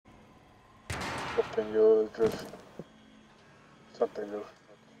Something you just... Something new.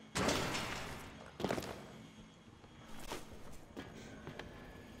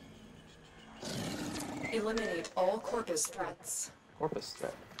 Eliminate all corpus threats. Corpus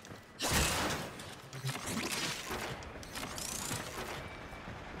threat.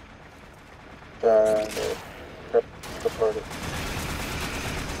 Prep the party.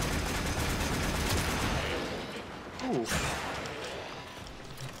 Ooh.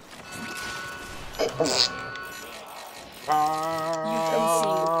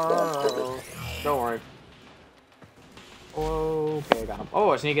 Don't worry. Okay, I got him.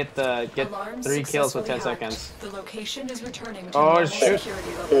 Oh, so you get 3 kills with 10 seconds. The location is returning to Oh normal shoot! security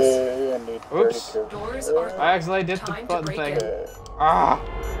levels. Oops! Doors are I accidentally did the button thing. Ah!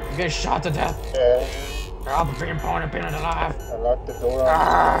 You get shot to death. I'll be being born and being alive. I locked the door on.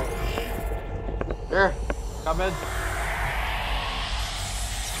 Ah! Here, come in.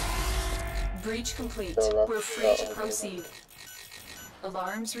 Breach complete. We're free to proceed.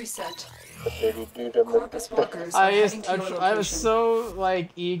 Alarms reset. Corpus walkers are heading to your location. I was so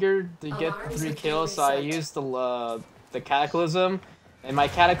like eager to get the 3 kills, so I used the cataclysm, and my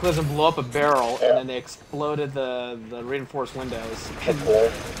cataclysm blew up a barrel, and then they exploded the reinforced windows.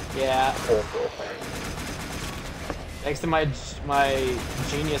 Yeah. Thanks to my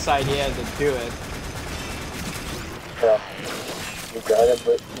genius idea to do it. Yeah. You got it,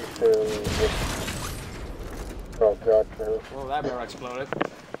 but you still... Oh god, no. Well, that barrel exploded.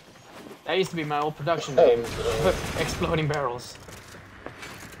 That used to be my old production name. Exploding barrels.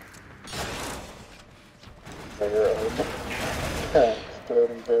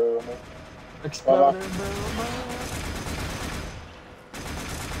 Exploding barrel. Exploding barrel.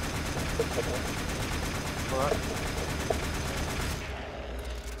 What?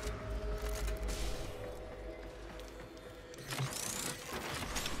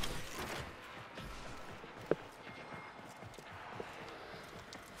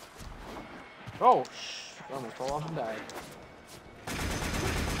 Oh, I almost fell off and died.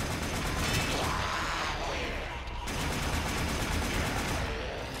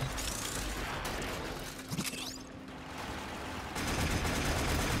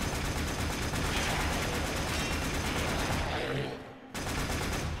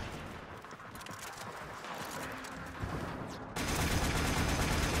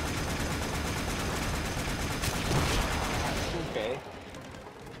 Okay.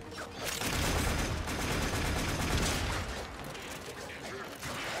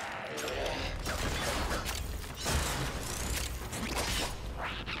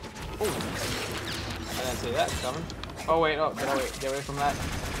 Oh, I didn't see that coming. Oh wait, oh, get away from that.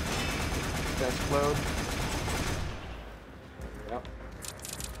 It's gonna explode. Yep.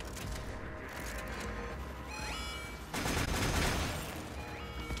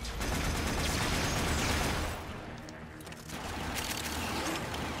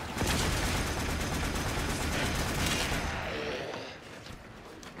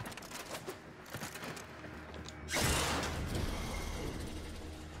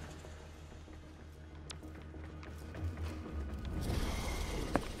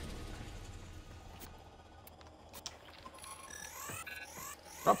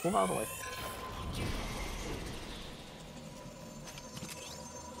 Oh, move out of the way.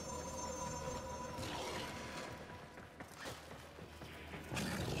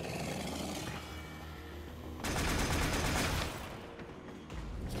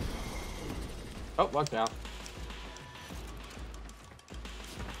 Oh, locked down.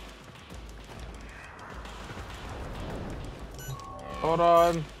 Hold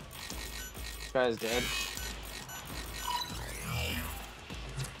on. This guy's dead.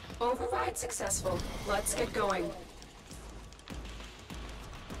 Override successful. Let's get going.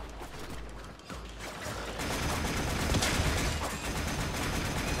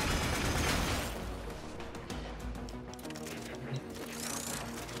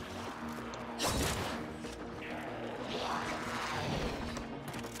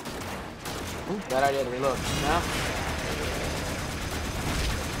 Ooh, bad idea to reload. No?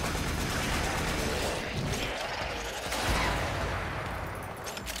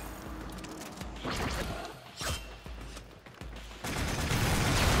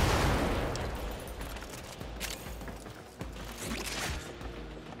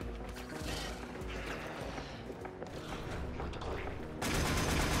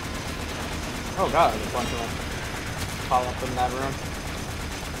 Oh god, there's a bunch of them pile up in that room.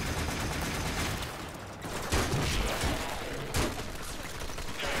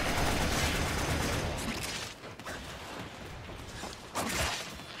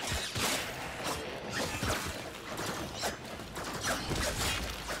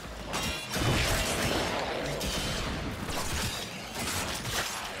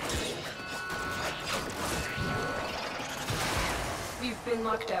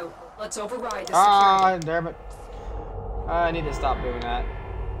 locked out. Let's override the Ah, security. damn it. I need to stop doing that.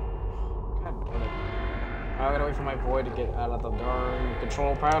 God damn it. I gotta wait for my void to get out of the darn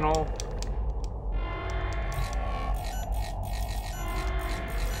control panel.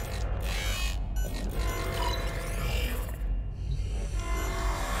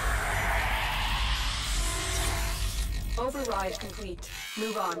 Override complete.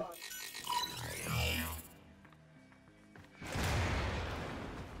 Move on.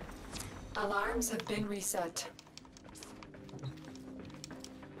 Alarms have been reset.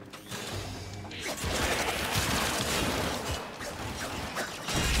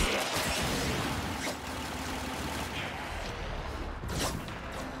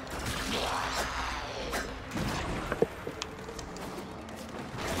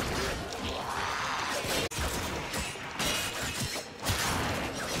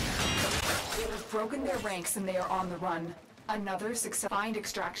 Broken their ranks and they are on the run. Another success. Find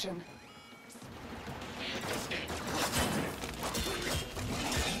extraction.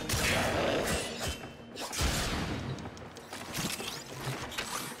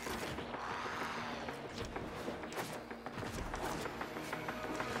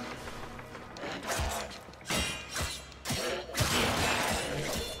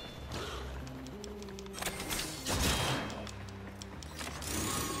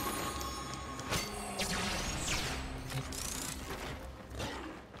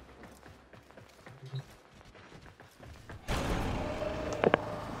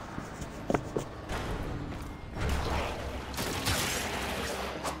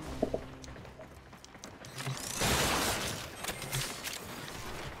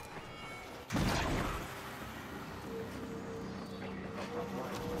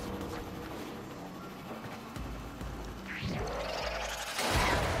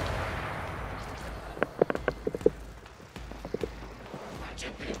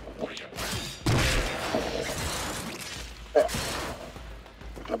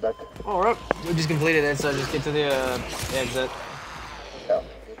 Back. Alright, we just completed it, so just get to the exit. Yeah.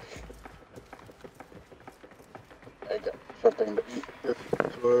 I got something to eat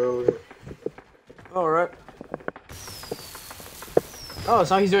as well. Alright. Oh,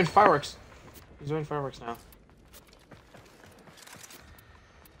 so he's doing fireworks. He's doing fireworks now.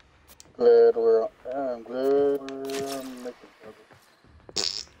 I'm glad we're making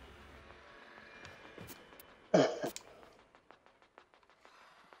progress.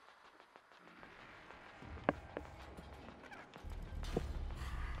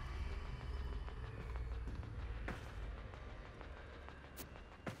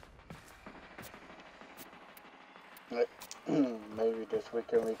 Maybe this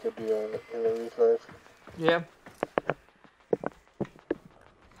weekend we could do a Hillary's life. Yeah.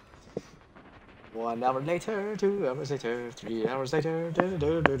 1 hour later, 2 hours later, 3 hours later.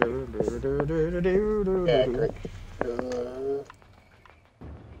 Yeah, great.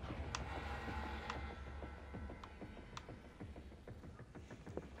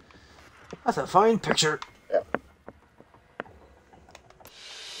 That's a fine picture. Yeah.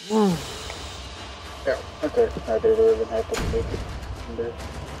 Yeah, okay. I didn't even have to make it in there.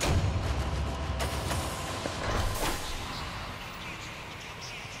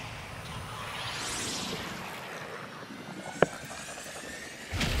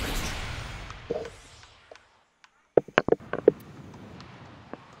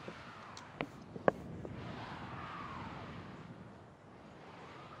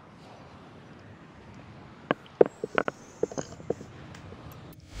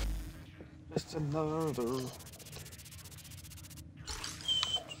 Just another. Let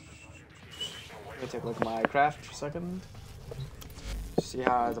me take a look at my craft for a second. See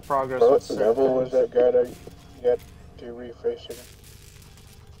how the progress. What level was that guy that you got to reface it?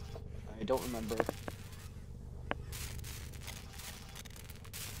 I don't remember.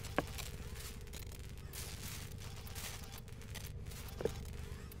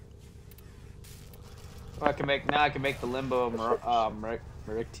 Oh, I can make the limbo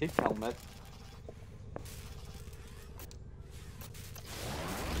Meritic helmet.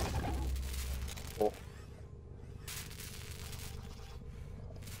 Cool.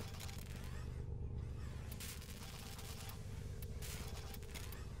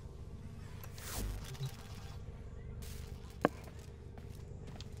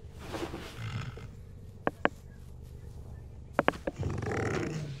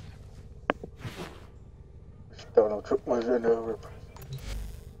 Donald Trump was in over.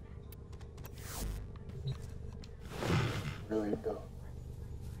 Really dumb.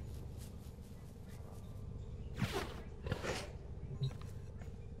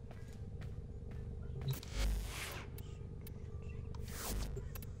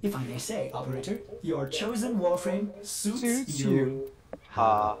 If I may say, operator, your chosen Warframe suits you.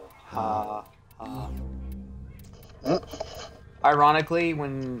 Ha ha ha. Ironically,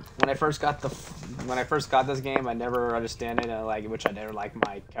 when I first got this game, I never understand it, which I never liked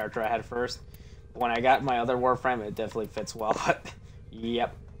my character I had first. But when I got my other Warframe, it definitely fits well.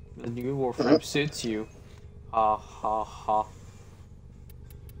 Yep, the new Warframe suits you. Ha ha ha.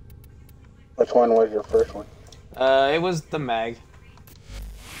 Which one was your first one? It was the Mag.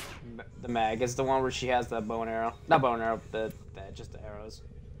 The Mag is the one where she has the bow and arrow. Not bow and arrow, just the arrows.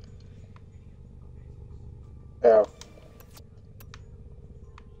 Yeah.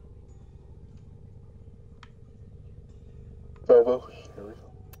 Bobo. Here we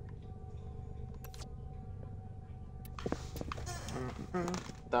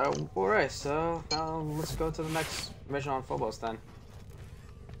go. Alright, so now let's go to the next mission on Phobos then.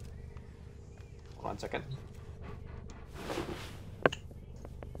 Hold on a second.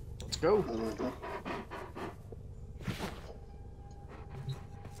 Let's go.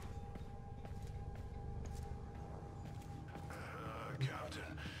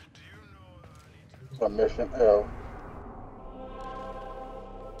 Captain, do you know What mission? Oh.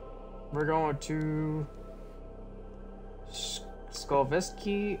 We're going to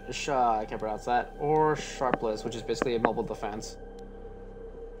Skolvisky, I can't pronounce that, or Sharpless, which is basically a mobile defense.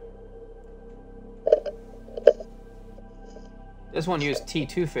 This one used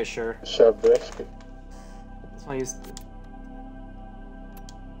T2 Fisher. Shabrisky. This one used...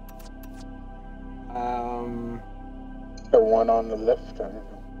 The one on the left. I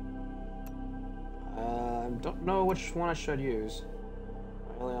don't know which one I should use.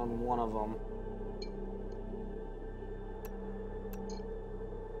 I'm only on one of them.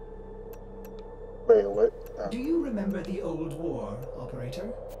 Wait, what? Do you remember the old war,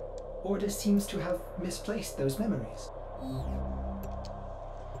 operator? Ordis seems to have misplaced those memories.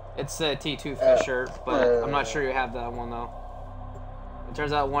 It's a T2 Fisher, but I'm not sure you have that one though. It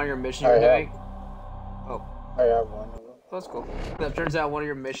turns out one of your missions you're doing... Oh. I have one of them. That's cool. It turns out one of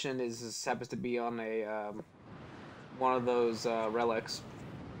your mission happens to be on a one of those relics,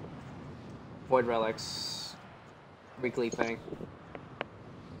 void relics, weekly thing.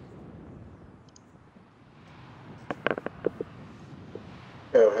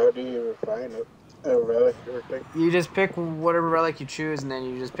 Oh, how do you refine it? A relic or thing? You just pick whatever relic you choose, and then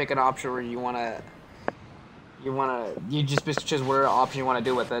you just pick an option where you just choose whatever option you want to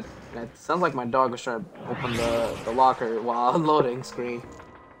do with it. And it sounds like my dog was trying to open the locker while unloading screen.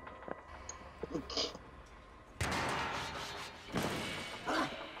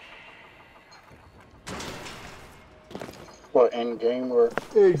 What, end game or?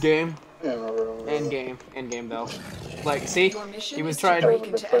 End game. Yeah, End game though. Like, see, he was trying.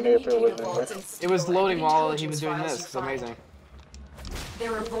 It was loading while he was doing this. It's amazing.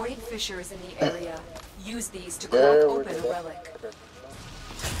 There are void fissures in the area. Use these to crack open a relic.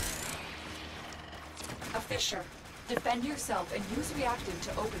 A fissure. Defend yourself and use reactive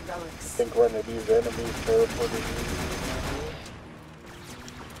to open relics. I think one of these enemies teleported.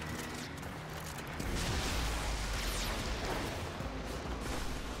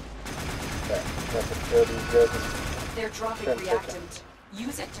 They're dropping reactant.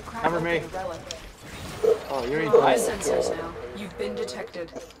 Use it to crack Cover open me. a relic. Oh, you're Low equal. sensors now. You've been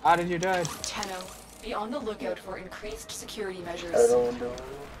detected. How did you die? Tenno, be on the lookout for increased security measures. I don't know.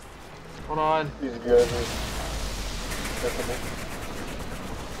 Hold on. These guys are...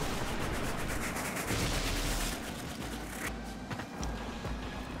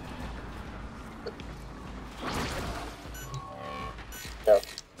 Yeah.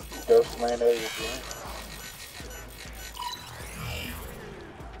 Ghost man over.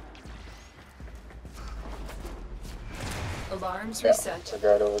 Alarms Yeah, reset.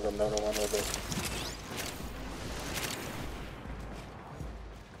 forgot there was another one of it.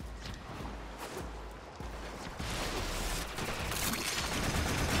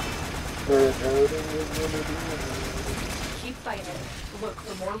 Keep fighting. Look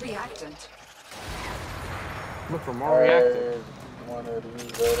for more reactant. Look for more reactive. One of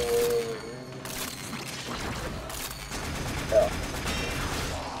these right away. Yeah.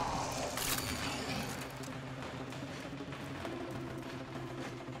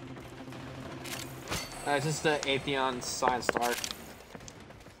 It's just the Atheon Science Star.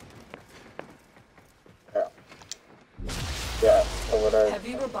 Yeah. Yeah. So what I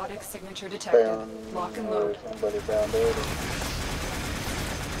Heavy robotic signature detected. found Lock and load. somebody down there.